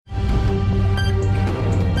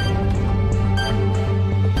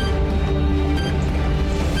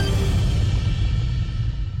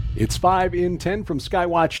It's 5 in 10 from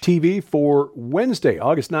Skywatch TV for Wednesday,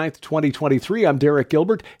 August 9th, 2023. I'm Derek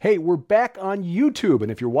Gilbert. Hey, we're back on YouTube.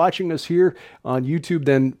 And if you're watching us here on YouTube,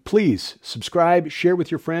 then please subscribe, share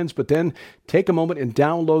with your friends, but then take a moment and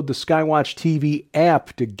download the Skywatch TV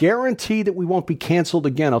app to guarantee that we won't be canceled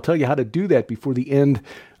again. I'll tell you how to do that before the end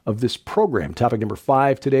of this program. Topic number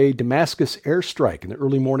 5 today, Damascus airstrike in the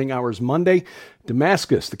early morning hours Monday.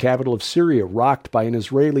 Damascus, the capital of Syria, rocked by an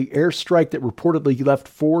Israeli airstrike that reportedly left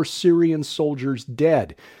 4 Syrian soldiers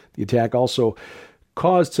dead. The attack also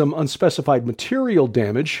caused some unspecified material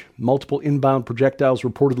damage, multiple inbound projectiles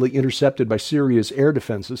reportedly intercepted by Syria's air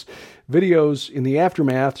defenses. Videos in the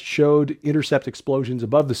aftermath showed intercept explosions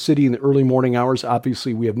above the city in the early morning hours.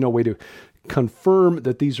 Obviously, we have no way to confirm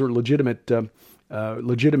that these are legitimate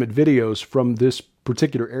videos from this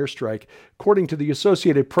particular airstrike. According to the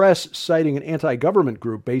Associated Press, citing an anti-government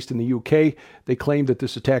group based in the UK, they claimed that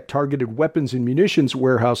this attack targeted weapons and munitions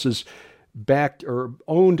warehouses backed or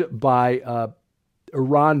owned by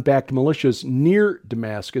Iran-backed militias near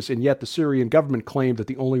Damascus, and yet the Syrian government claimed that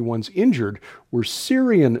the only ones injured were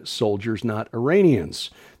Syrian soldiers, not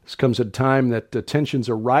Iranians. This comes at a time that tensions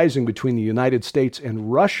are rising between the United States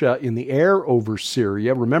and Russia in the air over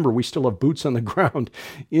Syria. Remember, we still have boots on the ground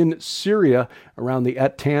in Syria around the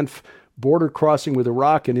At Tanf border crossing with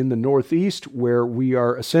Iraq and in the northeast, where we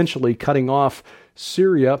are essentially cutting off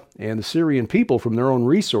Syria and the Syrian people from their own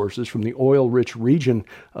resources from the oil-rich region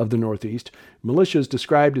of the northeast. Militias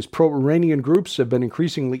described as pro-Iranian groups have been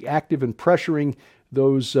increasingly active in pressuring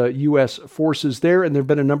those U.S. forces there, and there have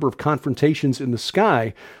been a number of confrontations in the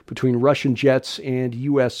sky between Russian jets and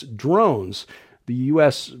U.S. drones. The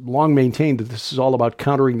U.S. long maintained that this is all about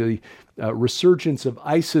countering the resurgence of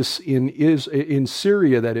ISIS in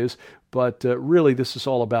Syria, that is, but really this is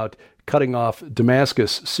all about cutting off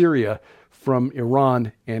Damascus, Syria, from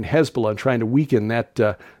Iran and Hezbollah and trying to weaken that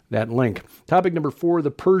link. Topic number 4, the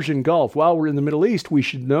Persian Gulf. While we're in the Middle East, we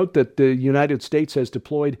should note that the United States has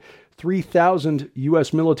deployed 3,000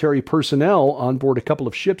 U.S. military personnel on board a couple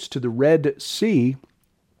of ships to the Red Sea.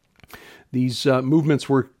 These statements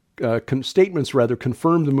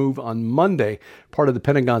confirmed the move on Monday, part of the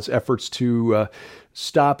Pentagon's efforts to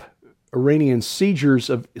stop Iranian seizures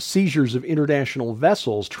of international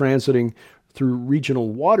vessels transiting through regional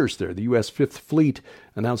waters there. The U.S. Fifth Fleet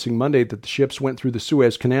announcing Monday that the ships went through the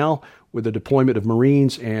Suez Canal with a deployment of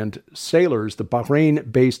Marines and sailors. The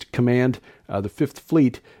Bahrain-based command, the Fifth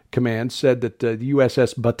Fleet Command, said that the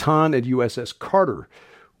USS Bataan and USS Carter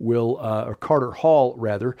Carter Hall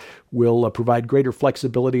will provide greater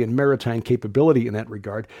flexibility and maritime capability in that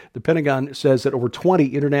regard. The Pentagon says that over 20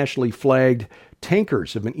 internationally flagged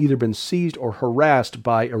tankers have either been seized or harassed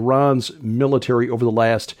by Iran's military over the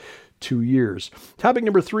last 2 years. Topic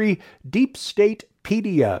number 3, Deep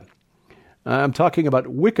Statepedia. I'm talking about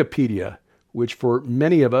Wikipedia, which for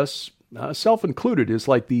many of us, self-included, is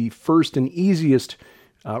like the first and easiest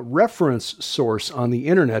reference source on the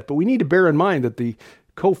internet. But we need to bear in mind that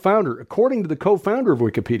according to the co-founder of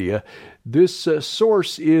Wikipedia, this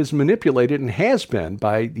source is manipulated and has been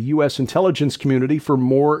by the U.S. intelligence community for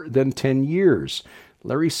more than 10 years.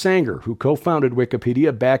 Larry Sanger, who co-founded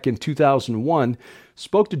Wikipedia back in 2001,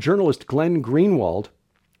 spoke to journalist Glenn Greenwald,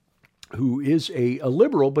 who is a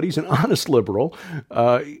liberal, but he's an honest liberal,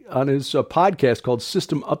 on his podcast called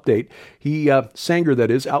System Update. Sanger, that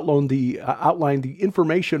is, outlined the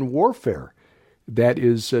information warfare that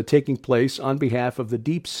is taking place on behalf of the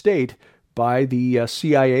deep state by the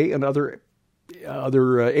CIA and other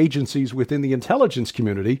agencies within the intelligence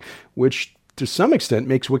community, which to some extent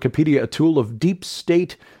makes Wikipedia a tool of deep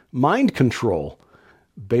state mind control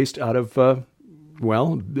based out of the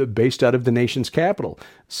nation's capital.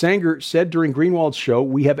 Sanger said during Greenwald's show,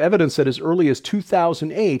 "We have evidence that as early as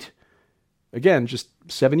 2008, again, just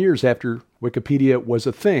 7 years after Wikipedia was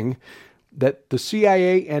a thing, that the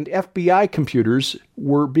CIA and FBI computers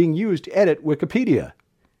were being used to edit Wikipedia."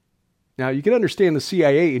 Now, you can understand the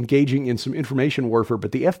CIA engaging in some information warfare,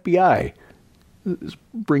 but the FBI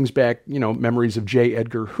brings back, memories of J.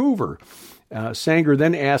 Edgar Hoover. Sanger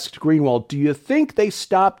then asked Greenwald, "Do you think they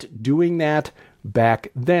stopped doing that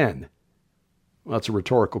back then?" Well, that's a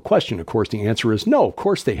rhetorical question. Of course, the answer is no, of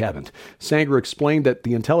course they haven't. Sanger explained that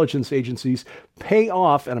the intelligence agencies pay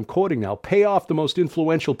off, and I'm quoting now, pay off the most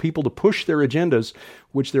influential people to push their agendas,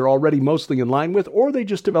 which they're already mostly in line with, or they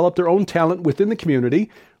just develop their own talent within the community,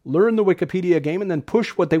 learn the Wikipedia game, and then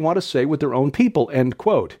push what they want to say with their own people, end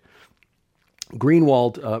quote.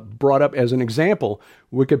 Greenwald brought up as an example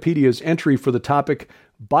Wikipedia's entry for the topic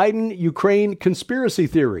Biden-Ukraine conspiracy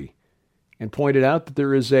theory. and pointed out that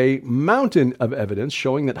there is a mountain of evidence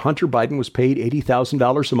showing that Hunter Biden was paid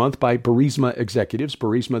 $80,000 a month by Burisma executives,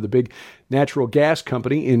 Burisma, the big natural gas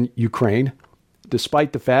company in Ukraine,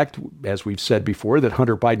 despite the fact, as we've said before, that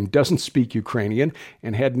Hunter Biden doesn't speak Ukrainian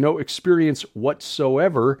and had no experience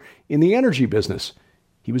whatsoever in the energy business.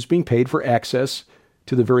 He was being paid for access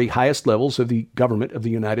to the very highest levels of the government of the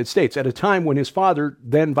United States at a time when his father,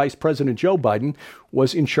 then Vice President Joe Biden,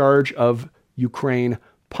 was in charge of Ukraine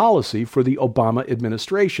policy for the Obama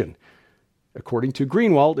administration. According to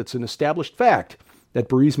Greenwald, it's an established fact that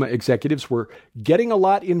Burisma executives were getting a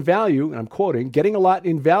lot in value, and I'm quoting, getting a lot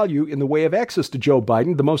in value in the way of access to Joe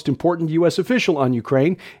Biden, the most important U.S. official on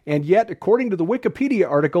Ukraine, and yet, according to the Wikipedia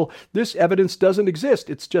article, this evidence doesn't exist.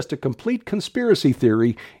 It's just a complete conspiracy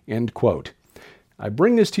theory, end quote. I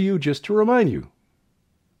bring this to you just to remind you,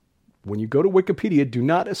 when you go to Wikipedia, do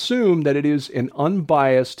not assume that it is an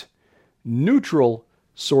unbiased, neutral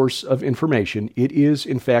source of information. It is,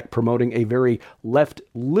 in fact, promoting a very left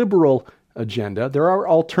liberal agenda. There are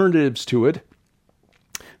alternatives to it,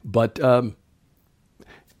 but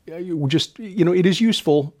it is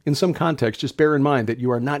useful in some context. Just bear in mind that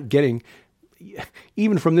you are not getting,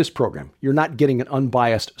 even from this program, you're not getting an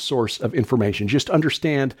unbiased source of information. Just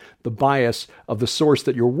understand the bias of the source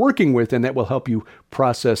that you're working with, and that will help you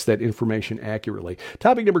process that information accurately.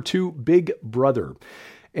 Topic number 2, Big Brother.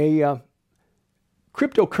 A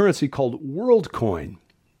cryptocurrency called WorldCoin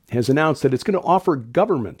has announced that it's going to offer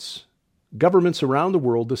governments around the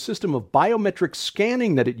world the system of biometric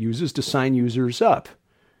scanning that it uses to sign users up.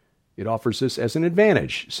 It offers this as an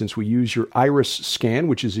advantage. Since we use your iris scan,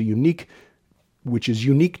 which is unique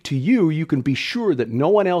to you, you can be sure that no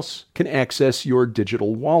one else can access your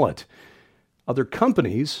digital wallet. Other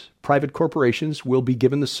companies, private corporations, will be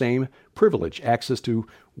given the same privilege, access to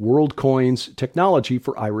WorldCoin's technology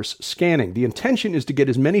for iris scanning. The intention is to get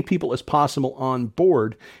as many people as possible on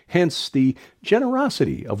board, hence the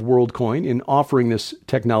generosity of WorldCoin in offering this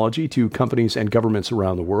technology to companies and governments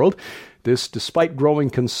around the world. This, despite growing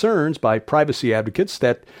concerns by privacy advocates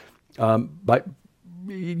that are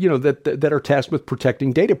tasked with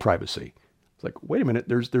protecting data privacy. It's like, wait a minute,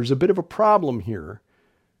 there's a bit of a problem here.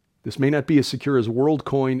 This may not be as secure as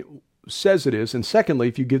WorldCoin says it is. And secondly,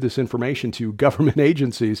 if you give this information to government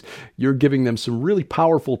agencies, you're giving them some really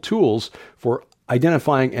powerful tools for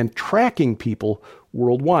identifying and tracking people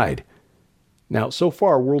worldwide. Now, so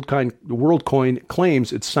far, WorldCoin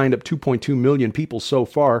claims it's signed up 2.2 million people so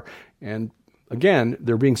far. And again,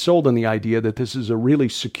 they're being sold on the idea that this is a really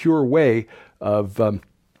secure way of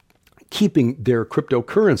keeping their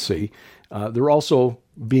cryptocurrency. They're also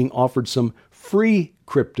being offered some free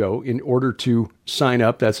crypto in order to sign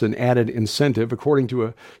up. That's an added incentive. According to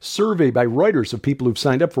a survey by Reuters of people who've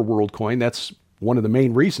signed up for WorldCoin, that's one of the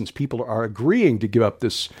main reasons people are agreeing to give up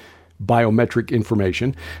this biometric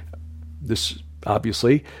information. This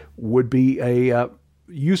obviously would be a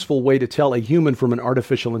useful way to tell a human from an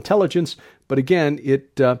artificial intelligence, but again,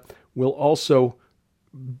 it will also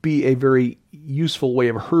be a very useful way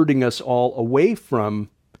of herding us all away from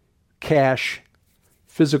cash,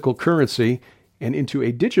 physical currency, and into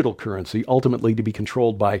a digital currency, ultimately to be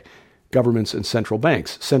controlled by governments and central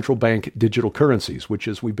banks. Central bank digital currencies, which,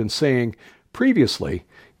 as we've been saying previously,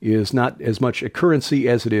 is not as much a currency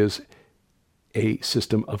as it is a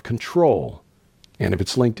system of control. And if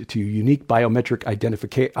it's linked to a unique biometric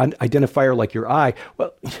identifier like your eye,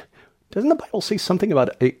 well, doesn't the Bible say something about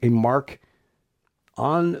a mark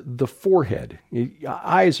on the forehead?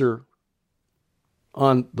 Eyes are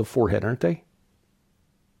on the forehead, aren't they?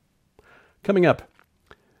 Coming up,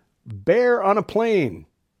 bear on a plane.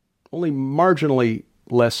 Only marginally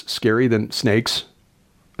less scary than snakes.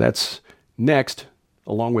 That's next,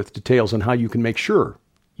 along with details on how you can make sure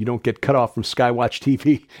you don't get cut off from Skywatch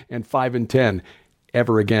TV and 5 and 10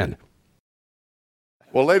 ever again.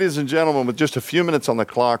 Well, ladies and gentlemen, with just a few minutes on the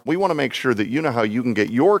clock, we want to make sure that you know how you can get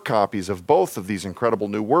your copies of both of these incredible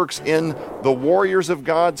new works in the Warriors of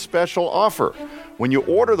God special offer. When you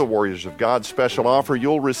order the Warriors of God special offer,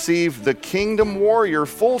 you'll receive the Kingdom Warrior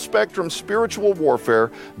Full Spectrum Spiritual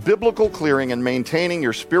Warfare, Biblical Clearing and Maintaining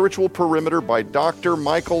Your Spiritual Perimeter by Dr.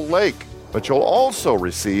 Michael Lake. But you'll also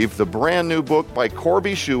receive the brand new book by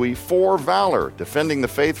Corby Shuey, For Valor, Defending the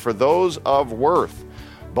Faith for Those of Worth.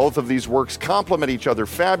 Both of these works complement each other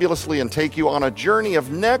fabulously and take you on a journey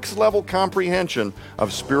of next-level comprehension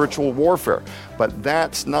of spiritual warfare. But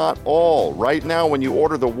that's not all. Right now, when you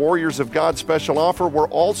order the Warriors of God special offer, we're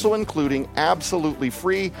also including absolutely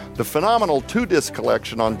free the phenomenal 2-disc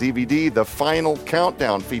collection on DVD, The Final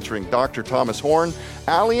Countdown, featuring Dr. Thomas Horn,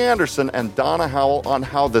 Allie Anderson, and Donna Howell on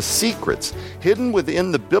how the secrets hidden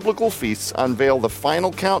within the biblical feasts unveil the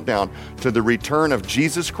final countdown to the return of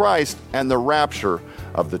Jesus Christ and the rapture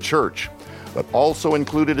of the church. But also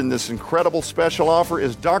included in this incredible special offer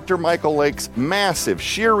is Dr. Michael Lake's massive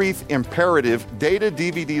Sheereth Imperative data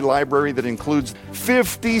DVD library that includes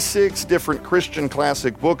 56 different Christian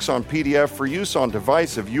classic books on PDF for use on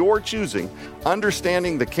device of your choosing,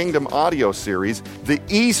 Understanding the Kingdom audio series, the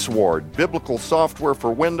eSword biblical software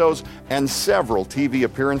for Windows, and several TV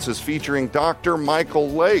appearances featuring Dr. Michael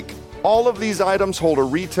Lake. All of these items hold a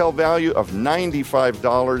retail value of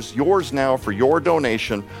 $95, yours now for your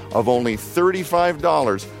donation of only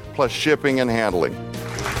 $35 plus shipping and handling.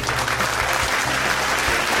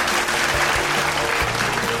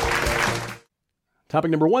 Topic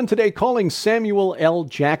number 1 today, calling Samuel L.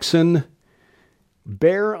 Jackson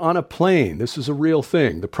bear on a plane. This is a real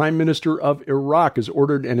thing. The Prime Minister of Iraq has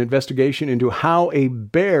ordered an investigation into how a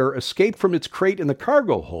bear escaped from its crate in the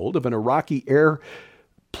cargo hold of an Iraqi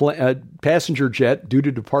passenger jet due to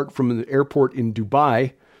depart from the airport in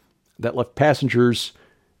Dubai that left passengers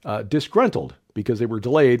disgruntled because they were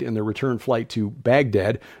delayed in their return flight to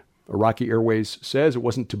Baghdad. Iraqi Airways says it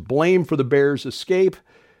wasn't to blame for the bear's escape.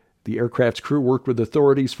 The aircraft's crew worked with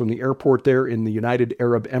authorities from the airport there in the United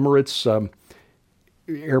Arab Emirates.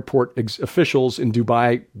 Airport officials in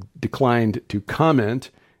Dubai declined to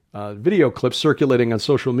comment. Video clips circulating on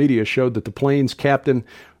social media showed that the plane's captain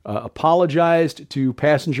apologized to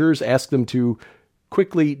passengers, asked them to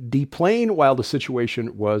quickly deplane while the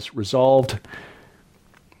situation was resolved.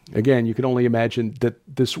 Again, you can only imagine that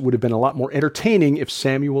this would have been a lot more entertaining if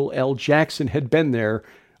Samuel L. Jackson had been there,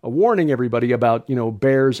 warning everybody about,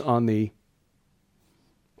 bears on the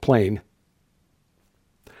plane.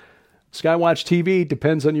 Skywatch TV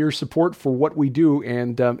depends on your support for what we do,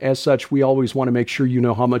 and as such, we always want to make sure you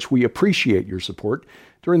know how much we appreciate your support.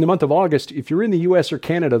 During the month of August, if you're in the U.S. or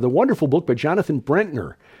Canada, the wonderful book by Jonathan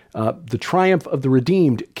Brentner, The Triumph of the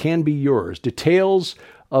Redeemed, can be yours. Details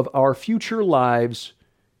of our future lives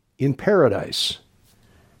in paradise.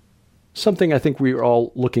 Something I think we're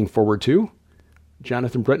all looking forward to.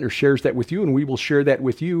 Jonathan Brentner shares that with you, and we will share that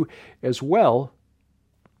with you as well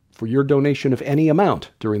for your donation of any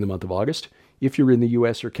amount during the month of August. If you're in the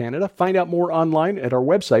U.S. or Canada, find out more online at our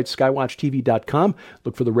website, skywatchtv.com.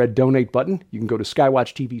 Look for the red donate button. You can go to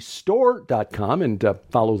skywatchtvstore.com and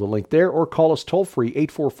follow the link there, or call us toll-free,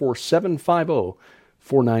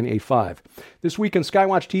 844-750-4985. This week on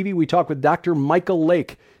Skywatch TV, we talk with Dr. Michael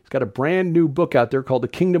Lake. He's got a brand new book out there called The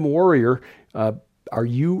Kingdom Warrior. Are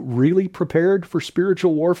you really prepared for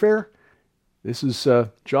spiritual warfare? This is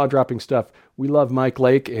jaw-dropping stuff. We love Mike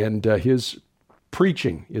Lake, and his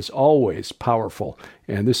preaching is always powerful,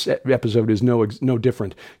 and this episode is no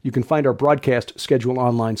different. You can find our broadcast schedule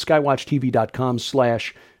online,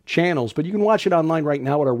 skywatchtv.com/channels, but you can watch it online right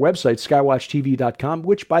now at our website, skywatchtv.com,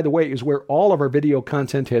 which, by the way, is where all of our video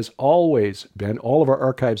content has always been. All of our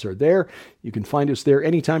archives are there. You can find us there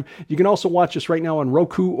anytime. You can also watch us right now on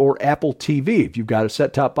Roku or Apple TV. If you've got a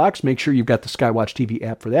set-top box, make sure you've got the Skywatch TV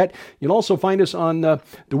app for that. You'll also find us on the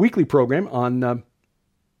weekly program on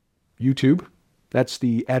YouTube. That's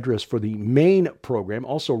the address for the main program.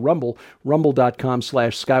 Also, Rumble,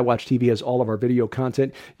 rumble.com/Skywatch TV has all of our video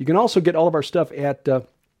content. You can also get all of our stuff at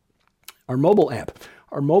our mobile app.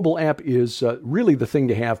 Our mobile app is really the thing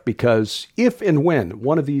to have, because if and when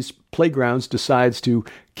one of these playgrounds decides to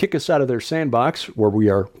kick us out of their sandbox where we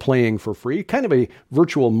are playing for free, kind of a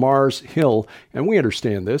virtual Mars Hill, and we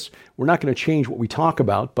understand this, we're not going to change what we talk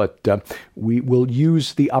about, but we will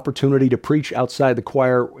use the opportunity to preach outside the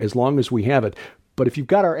choir as long as we have it. But if you've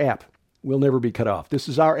got our app, we'll never be cut off. This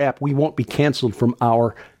is our app. We won't be canceled from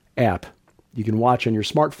our app. You can watch on your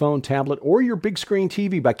smartphone, tablet, or your big screen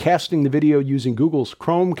TV by casting the video using Google's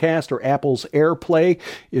Chromecast or Apple's AirPlay.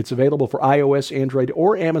 It's available for iOS, Android,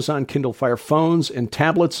 or Amazon Kindle Fire phones and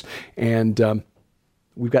tablets. And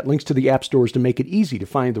we've got links to the app stores to make it easy to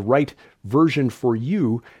find the right version for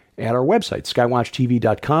you at our website,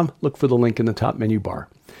 skywatchtv.com. Look for the link in the top menu bar.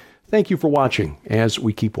 Thank you for watching as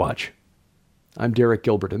we keep watch. I'm Derek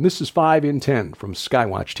Gilbert, and this is 5 in 10 from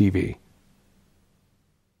Skywatch TV.